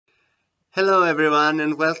Hello everyone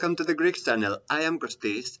and welcome to the Greek channel. I am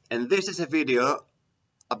Kostis and this is a video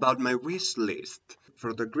about my wish list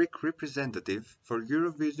for the Greek representative for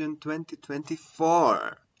Eurovision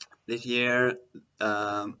 2024. This year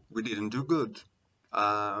we didn't do good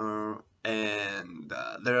and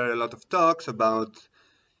there are a lot of talks about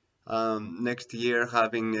next year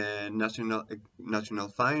having a national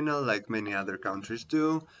final like many other countries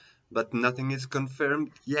do, but nothing is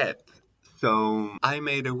confirmed yet. So I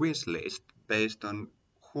made a wish list based on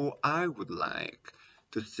who I would like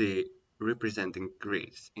to see representing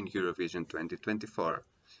Greece in Eurovision 2024.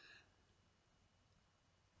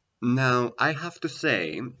 Now, I have to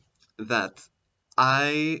say that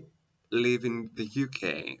I live in the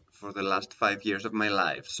UK for the last 5 years of my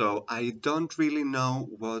life, so I don't really know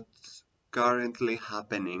what's currently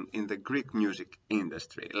happening in the Greek music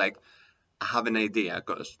industry. Like, I have an idea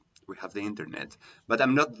because we have the internet, but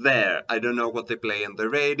I'm not there. I don't know what they play on the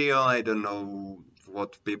radio. I don't know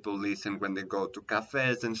what people listen when they go to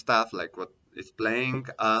cafes and stuff, like what is playing.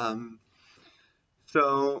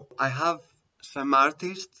 So I have some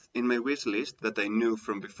artists in my wish list that I knew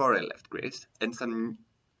from before I left Greece, and some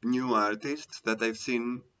new artists that I've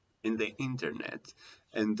seen in the internet,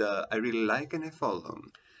 and I really like and I follow.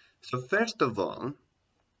 So first of all,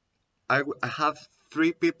 I have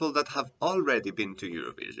 3 people that have already been to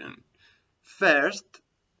Eurovision. First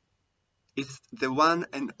is the one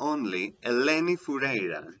and only Eleni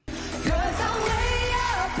Foureira.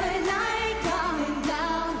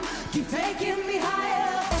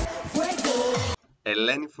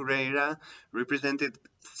 Eleni Foureira represented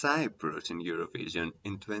Cyprus in Eurovision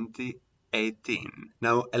in 2018.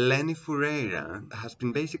 Now, Eleni Foureira has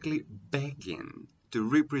been basically begging to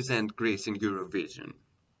represent Greece in Eurovision.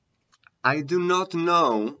 I do not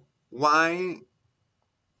know why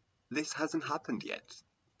this hasn't happened yet.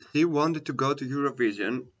 She wanted to go to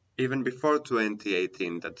Eurovision even before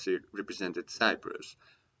 2018 that she represented Cyprus.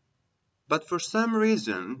 But for some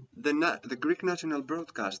reason, the Greek national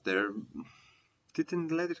broadcaster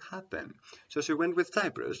didn't let it happen. So she went with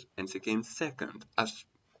Cyprus and she came second, as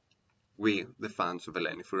we, the fans of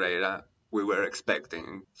Eleni Foureira, we were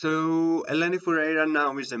expecting. So Eleni Foureira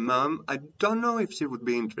now is a mom. I don't know if she would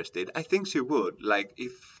be interested. I think she would. Like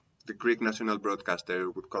if the Greek national broadcaster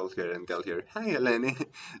would call her and tell her, "Hi Eleni,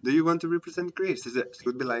 do you want to represent Greece?" She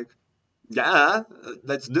would be like, "Yeah,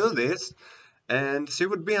 let's do this." And she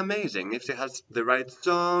would be amazing if she has the right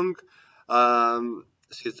song.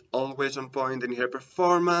 She's always on point in her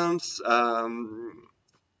performance.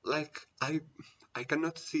 Like I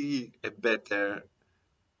cannot see a better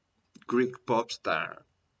Greek pop star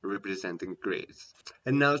representing Greece.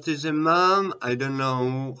 And now she's a mom. I don't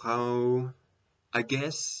know how. I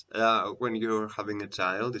guess when you're having a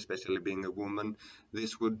child, especially being a woman,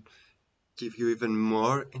 this would give you even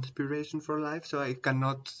more inspiration for life. So I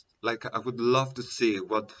cannot, like, I would love to see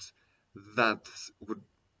what that would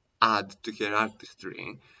add to her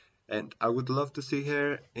artistry. And I would love to see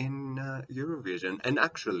her in Eurovision. And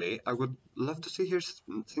actually, I would love to see her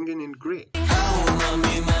singing in Greek.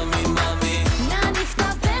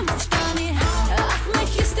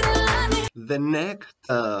 The next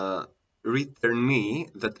returnee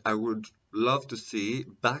that I would love to see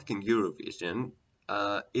back in Eurovision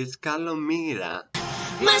is Kalomira.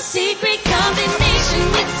 My secret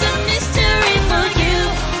combination, it's a mystery for you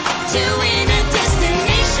to win a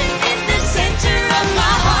destination in the center of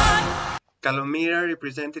my heart. Kalomira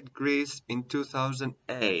represented Greece in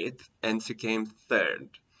 2008 and she came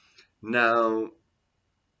third. Now,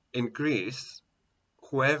 in Greece,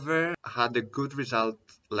 whoever had a good result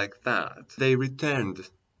like that, they returned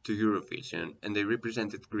to Eurovision and they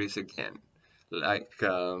represented Greece again. Like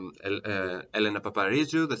Elena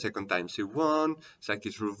Paparizou, the second time she won,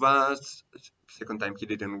 Sakis Rouvas, second time he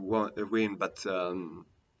didn't win, but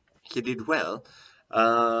he did well.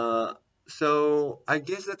 So I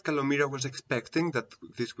guess that Kalomira was expecting that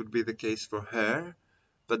this would be the case for her,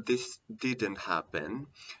 but this didn't happen.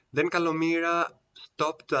 Then Kalomira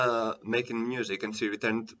stopped making music and she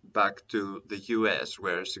returned back to the US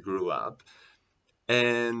where she grew up.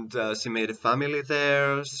 And she made a family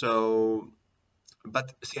there,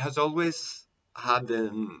 but she has always had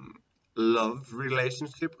a love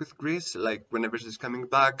relationship with Greece. Like whenever she's coming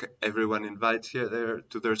back, everyone invites her there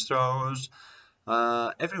to their shows.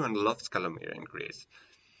 Everyone loves Kalomira in Greece.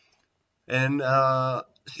 And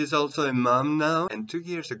she's also a mom now. And 2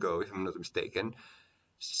 years ago, if I'm not mistaken,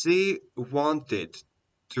 she wanted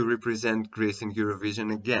to represent Greece in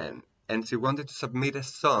Eurovision again. And she wanted to submit a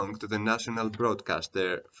song to the national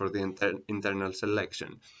broadcaster for the internal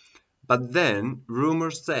selection. But then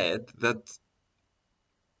rumors said that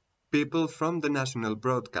people from the national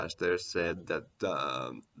broadcaster said that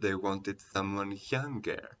they wanted someone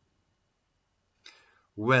younger.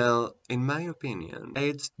 Well, in my opinion,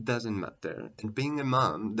 age doesn't matter, and being a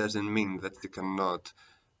mom doesn't mean that she cannot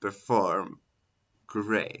perform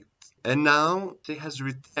great. And now she has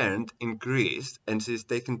returned in Greece, and she's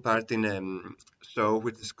taken part in a show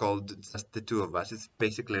which is called Just the Two of Us. It's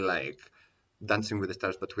basically like Dancing with the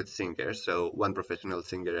Stars, but with singers. So one professional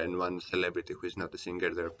singer and one celebrity who is not a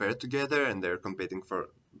singer, they're paired together and they're competing for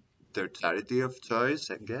their charity of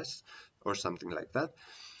choice, I guess, or something like that.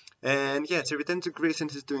 And yeah, she returned to Greece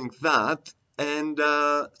and she's doing that, and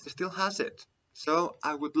she still has it. So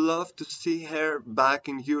I would love to see her back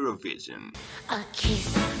in Eurovision. A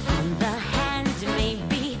kiss on the hand may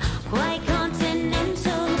be quite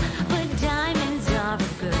continental, but diamonds are a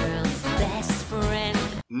girl's best friend.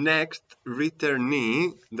 Next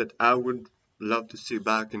returnee that I would love to see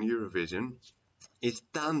back in Eurovision is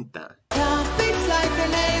Tamta.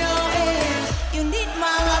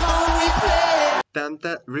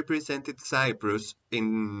 Tamta represented Cyprus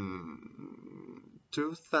in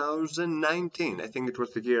 2019. I think it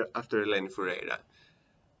was the year after Eleni Foureira.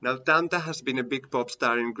 Now, Tamta has been a big pop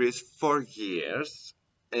star in Greece for years,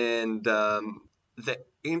 and the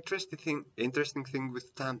interesting thing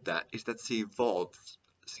with Tamta is that she evolves.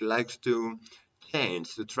 She likes to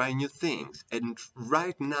change, to try new things, and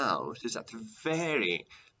right now she's at a very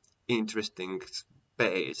interesting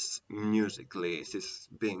space musically. She's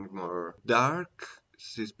being more dark,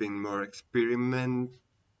 she's being more experimentative,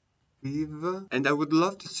 and I would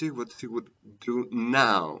love to see what she would do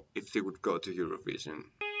now if she would go to Eurovision.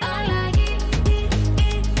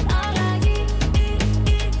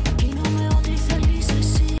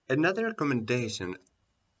 Another recommendation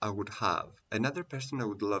I would have, another person I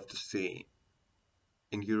would love to see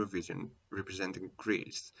in Eurovision representing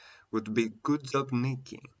Greece would be Job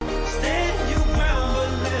Nicky. Stand your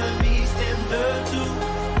ground, but let me stand there too.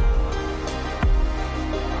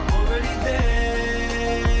 I'm already there.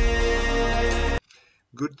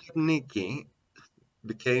 Job Nicky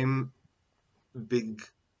became big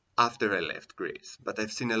after I left Greece, but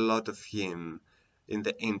I've seen a lot of him in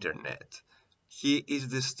the internet. He is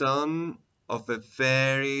the son of a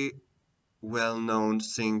very well-known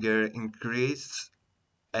singer in Greece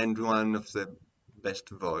and one of the best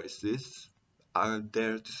voices, I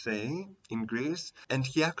dare to say, in Greece. And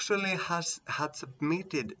he actually had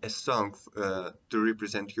submitted a song to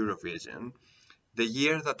represent Eurovision the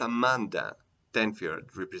year that Amanda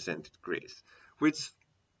Tenfjord represented Greece, which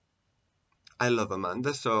I love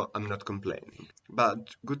Amanda, so I'm not complaining.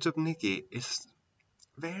 But Job Nicky is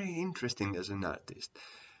very interesting as an artist.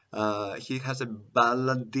 He has a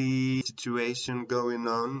ballady situation going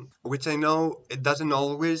on, which I know it doesn't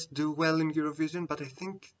always do well in Eurovision, but I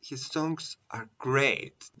think his songs are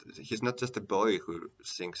great. He's not just a boy who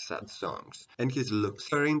sings sad songs. And his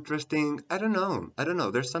looks are interesting. I don't know.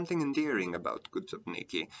 There's something endearing about Job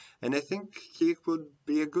Nicky, and I think he would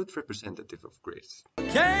be a good representative of Greece.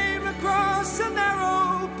 Came across a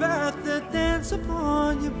narrow path that danced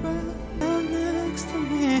upon your breath next to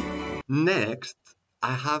me. Next,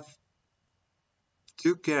 I have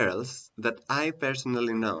two girls that I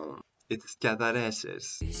personally know. It's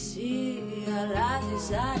Skiadareses.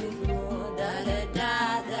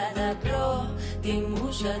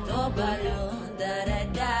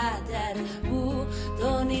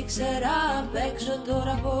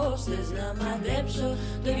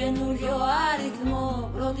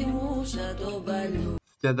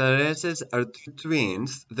 Skiadareses are two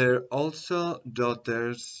twins. They're also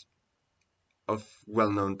daughters of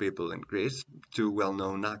well-known people in Greece, two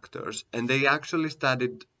well-known actors, and they actually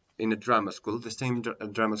studied in a drama school, the same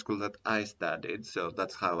drama school that I studied, so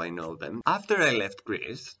that's how I know them. After I left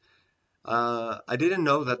Greece, I didn't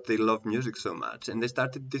know that they love music so much, and they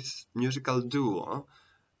started this musical duo,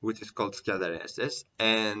 which is called Skiadareses,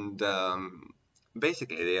 and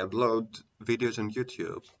basically they upload videos on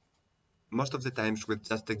YouTube, most of the times with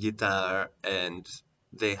just a guitar, and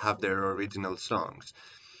they have their original songs.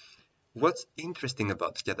 What's interesting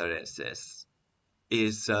about Skiadareses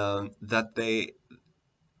is that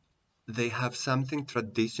they have something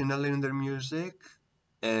traditional in their music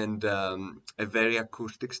and a very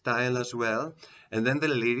acoustic style as well. And then the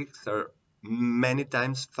lyrics are many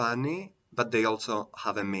times funny, but they also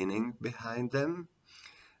have a meaning behind them.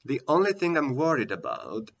 The only thing I'm worried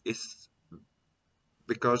about is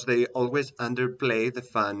because they always underplay the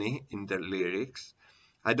funny in their lyrics.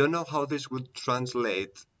 I don't know how this would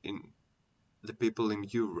translate in the people in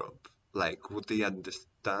Europe. Like, would they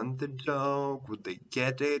understand the joke? Would they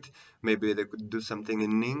get it? Maybe they could do something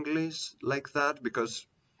in English like that, because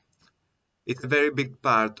It's a very big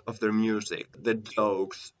part of their music, the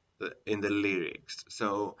jokes in the lyrics. So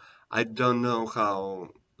I don't know how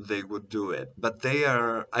they would do it, but they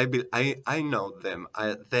are. I know them.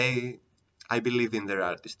 I believe in their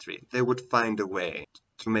artistry. They would find a way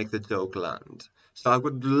to make the joke land. So I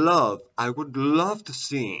would love to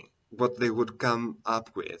see what they would come up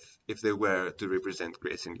with if they were to represent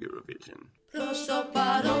Greece in Eurovision. Προς το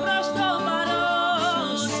παρόν,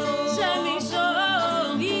 σε μισώ.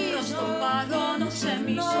 Προς το παρόν, σε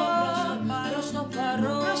μισώ. Προς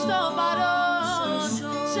το παρόν,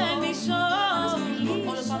 σε μισώ.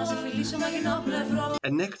 Όλο πάνω σε φιλήσω να γίνω πλευρό. A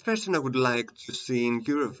next person I would like to see in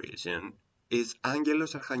Eurovision is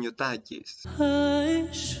Aggelos Archaniotakis. I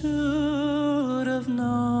should have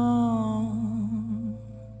known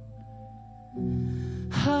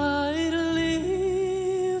I'd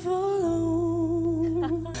leave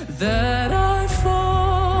alone, that I'd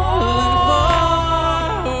fallen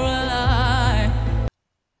for a lie.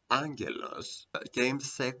 Aggelos came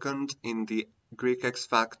second in the Greek X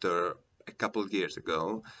Factor a couple years ago.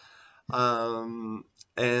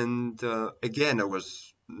 Again, I was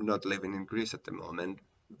not living in Greece at the moment,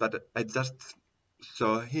 but I just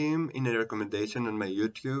saw him in a recommendation on my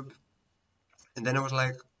YouTube, and then I was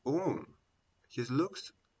like, oh, his looks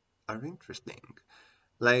are interesting.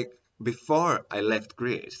 Like, before I left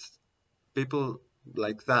Greece, people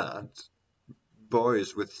like that, boys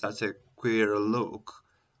with such a queer look,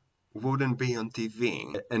 wouldn't be on TV,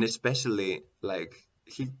 and especially, like,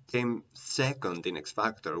 he came second in X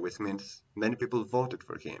Factor, which means many people voted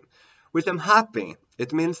for him, which I'm happy.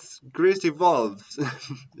 It means Greece evolves.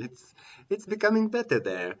 It's becoming better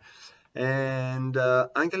there. And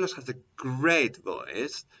Aggelos has a great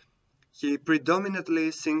voice. He predominantly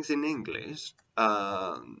sings in English.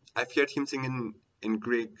 I've heard him sing in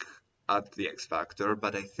Greek at the X Factor,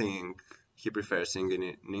 but I think he prefers singing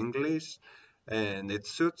in English. And it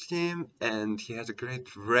suits him, and he has a great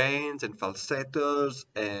range and falsettos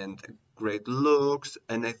and great looks,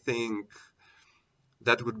 and I think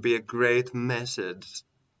that would be a great message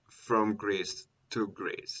from Greece to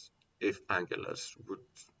Greece if Aggelos would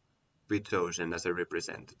be chosen as a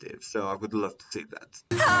representative. So I would love to see that.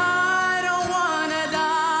 I don't wanna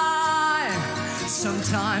die.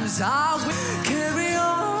 Sometimes I will carry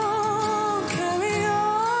on, carry on.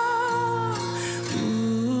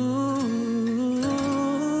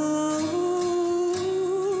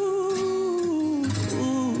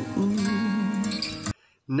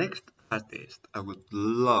 Next artist I would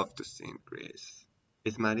love to see in Greece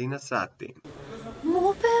is Marina Satti.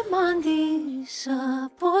 Μου πεμάντησα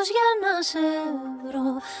πως για να σε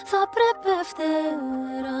βρω θα πρέπει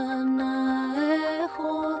φτερά να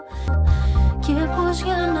έχω και πως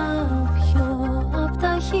για να πιω απ'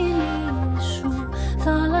 τα χείλη σου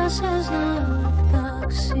θάλασσες να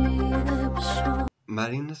ταξιδέψω.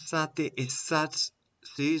 Marina Satti is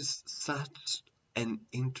she's such an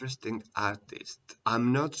interesting artist. I'm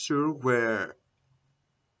not sure where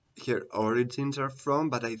her origins are from,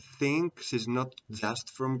 but I think she's not just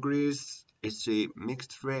from Greece. Is she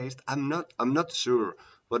mixed race? I'm not sure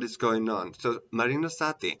what is going on. So Marina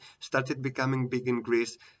Satti started becoming big in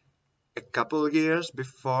Greece a couple years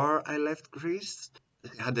before I left Greece.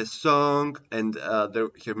 She had a song, and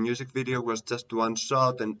her music video was just one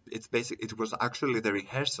shot, and it was actually the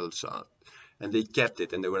rehearsal shot, and they kept it,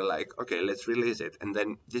 and they were like, okay, let's release it, and then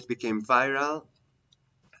this became viral.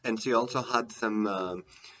 And she also had some.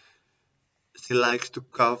 She likes to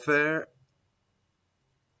cover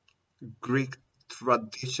Greek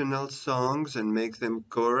traditional songs and make them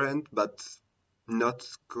current, but not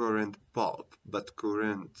current pop, but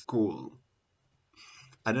current cool.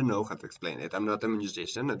 I don't know how to explain it. I'm not a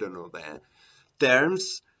musician. I don't know the terms,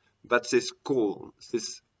 but she's cool.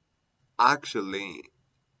 She's actually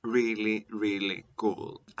really, really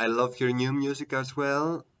cool. I love her new music as well,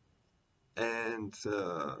 and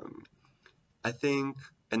I think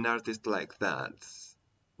an artist like that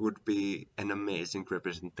would be an amazing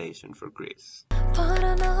representation for Greece.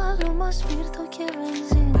 Παρανάλωμα σπίρτο και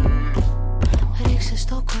βενζίνη. Ρίξε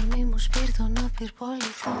στο κορμί μου σπίρτο να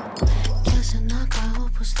πυρποληθώ κι άσε να καώ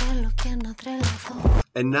πως θέλω και να τρελαθώ.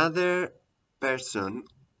 Another person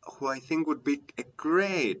who I think would be a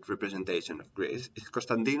great representation of Greece is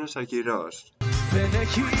Konstantinos Argiros. Δεν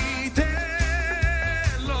έχει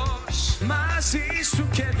τέλος μαζί σου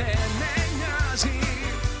και δεν με νοιάζει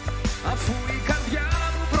αφού η καρδιά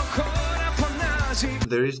μου προχώρα φωνάζει.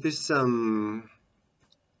 There is this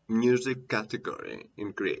music category in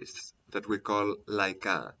Greece that we call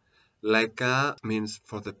laika. Laika means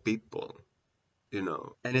for the people, you know,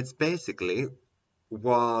 and it's basically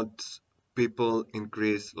what people in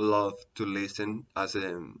Greece love to listen as a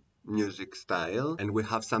music style, and we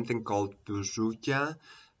have something called Bouzoukia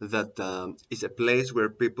that is a place where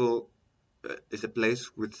people is a place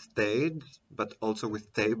with stage, but also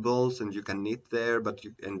with tables, and you can eat there, but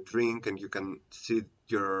you and drink, and you can see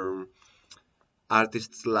your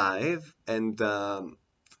artists live. And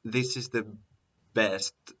this is the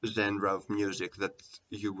best genre of music that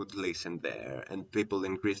you would listen there, and people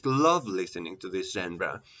in Greece love listening to this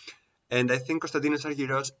genre. And I think Konstantinos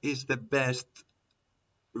Argiros is the best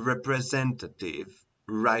representative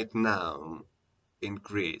right now in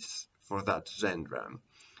Greece for that genre.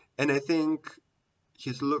 And I think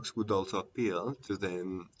his looks would also appeal to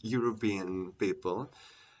the European people.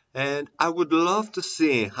 And I would love to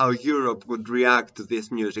see how Europe would react to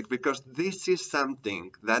this music, because this is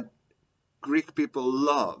something that Greek people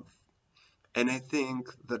love. And I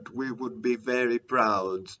think that we would be very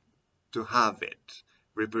proud to have it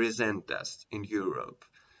represent us in Europe.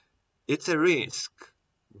 It's a risk,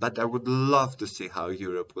 but I would love to see how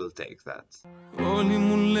Europe will take that. Όλοι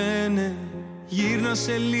μου λένε γύρνα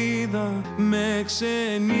σελίδα, με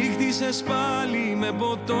ξενύχτησες πάλι, με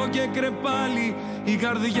ποτό και κρεπάλι, η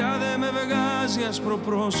καρδιά δεν με βγάζει άσπρο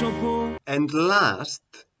πρόσωπο. And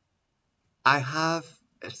last, I have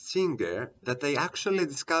a singer that I actually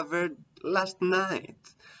discovered last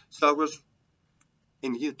night. So I was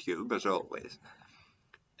in YouTube, as always,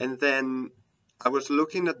 and then I was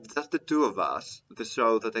looking at just the two of us, the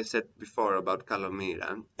show that I said before about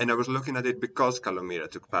Kalomira, and I was looking at it because Kalomira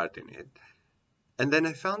took part in it. And then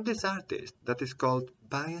I found this artist that is called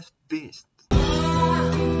Biased Beast.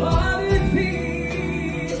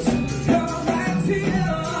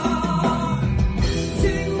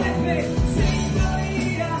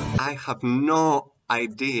 I have no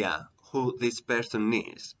idea who this person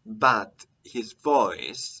is, but his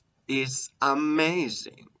voice is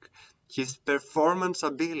amazing. His performance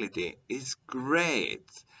ability is great.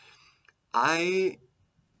 I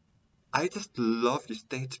just love his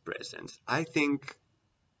stage presence. I think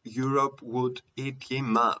Europe would eat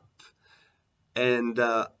him up. And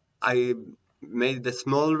I made a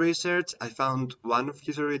small research. I found one of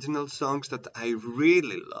his original songs that I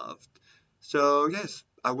really loved. So yes,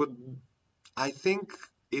 I think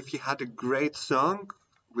if he had a great song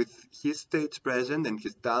with his stage presence and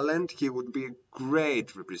his talent, he would be a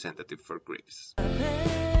great representative for Greece.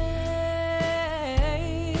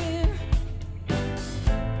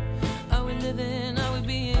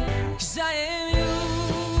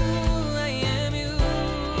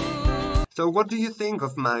 So what do you think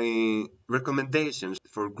of my recommendations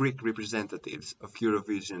for Greek representatives of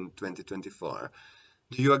Eurovision 2024?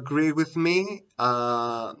 Do you agree with me?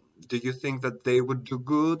 Do you think that they would do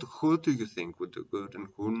good? Who do you think would do good and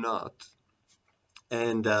who not?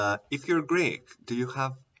 And if you're Greek, do you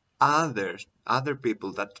have other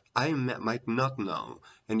people that I might not know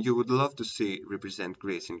and you would love to see represent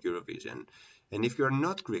Greece in Eurovision? And if you're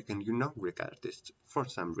not Greek and you know Greek artists for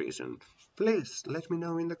some reason, please let me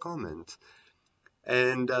know in the comments.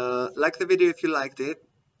 And like the video if you liked it,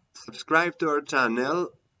 subscribe to our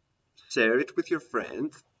channel, share it with your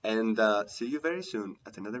friends, and see you very soon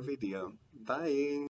at another video. Bye!